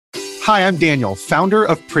Hi, I'm Daniel, founder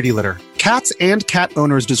of Pretty Litter. Cats and cat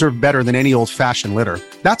owners deserve better than any old-fashioned litter.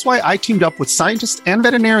 That's why I teamed up with scientists and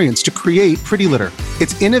veterinarians to create Pretty Litter.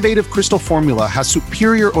 Its innovative crystal formula has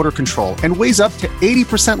superior odor control and weighs up to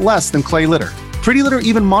 80% less than clay litter. Pretty Litter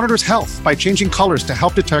even monitors health by changing colors to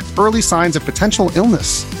help detect early signs of potential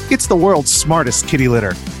illness. It's the world's smartest kitty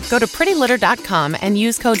litter. Go to prettylitter.com and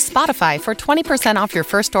use code SPOTIFY for 20% off your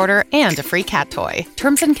first order and a free cat toy.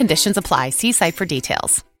 Terms and conditions apply. See site for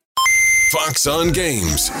details. Fox on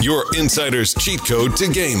Games, your insider's cheat code to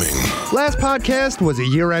gaming. Last podcast was a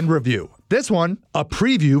year-end review. This one, a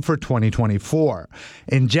preview for 2024.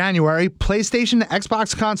 In January, PlayStation,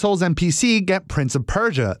 Xbox consoles, and PC get Prince of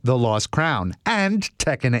Persia: The Lost Crown and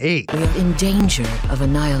Tekken 8. We are in danger of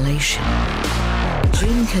annihilation.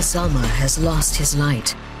 Jin Kazama has lost his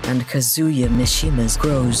light, and Kazuya Mishima's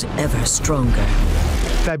grows ever stronger.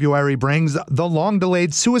 February brings the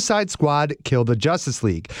long-delayed Suicide Squad: Kill the Justice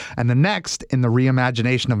League, and the next in the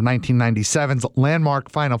reimagination of 1997's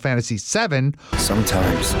landmark Final Fantasy VII.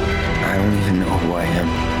 Sometimes I don't even know who I am.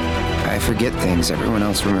 I forget things everyone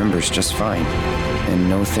else remembers just fine, and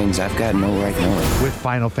know things I've got no right knowing. With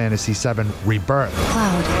Final Fantasy VII Rebirth.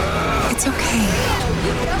 Cloud, it's okay.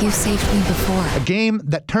 You saved me before. A game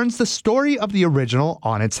that turns the story of the original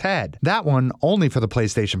on its head. That one only for the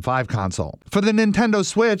PlayStation 5 console. For the Nintendo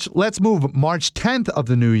Switch, let's move March 10th of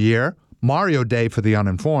the new year, Mario Day for the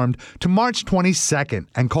uninformed, to March 22nd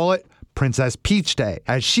and call it Princess Peach Day,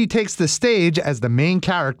 as she takes the stage as the main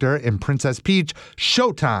character in Princess Peach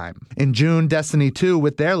Showtime. In June, Destiny 2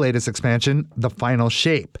 with their latest expansion, The Final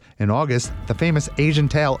Shape. In August, the famous Asian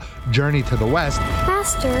tale Journey to the West.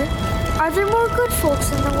 Master, are there more good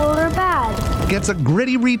folks in the world or bad? Gets a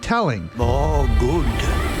gritty retelling. All good.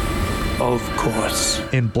 Of course.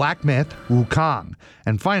 In Black Myth, Wukong.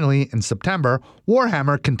 And finally, in September,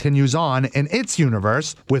 Warhammer continues on in its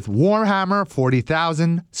universe with Warhammer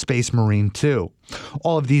 40,000 Space Marine 2.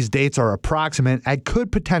 All of these dates are approximate and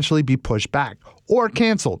could potentially be pushed back or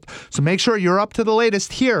canceled. So make sure you're up to the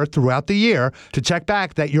latest here throughout the year to check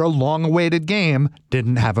back that your long-awaited game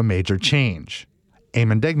didn't have a major change.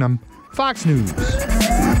 Eamon Dignam, Fox News.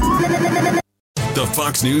 The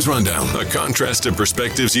Fox News Rundown, a contrast of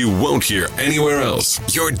perspectives you won't hear anywhere else.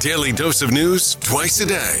 Your daily dose of news twice a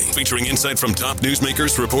day, featuring insight from top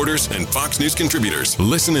newsmakers, reporters, and Fox News contributors.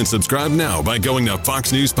 Listen and subscribe now by going to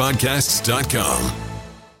foxnewspodcasts.com.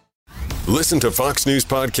 Listen to Fox News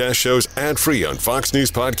Podcast shows ad-free on Fox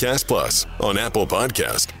News Podcast Plus, on Apple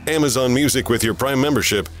Podcast, Amazon Music with your Prime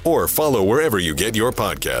membership, or follow wherever you get your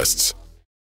podcasts.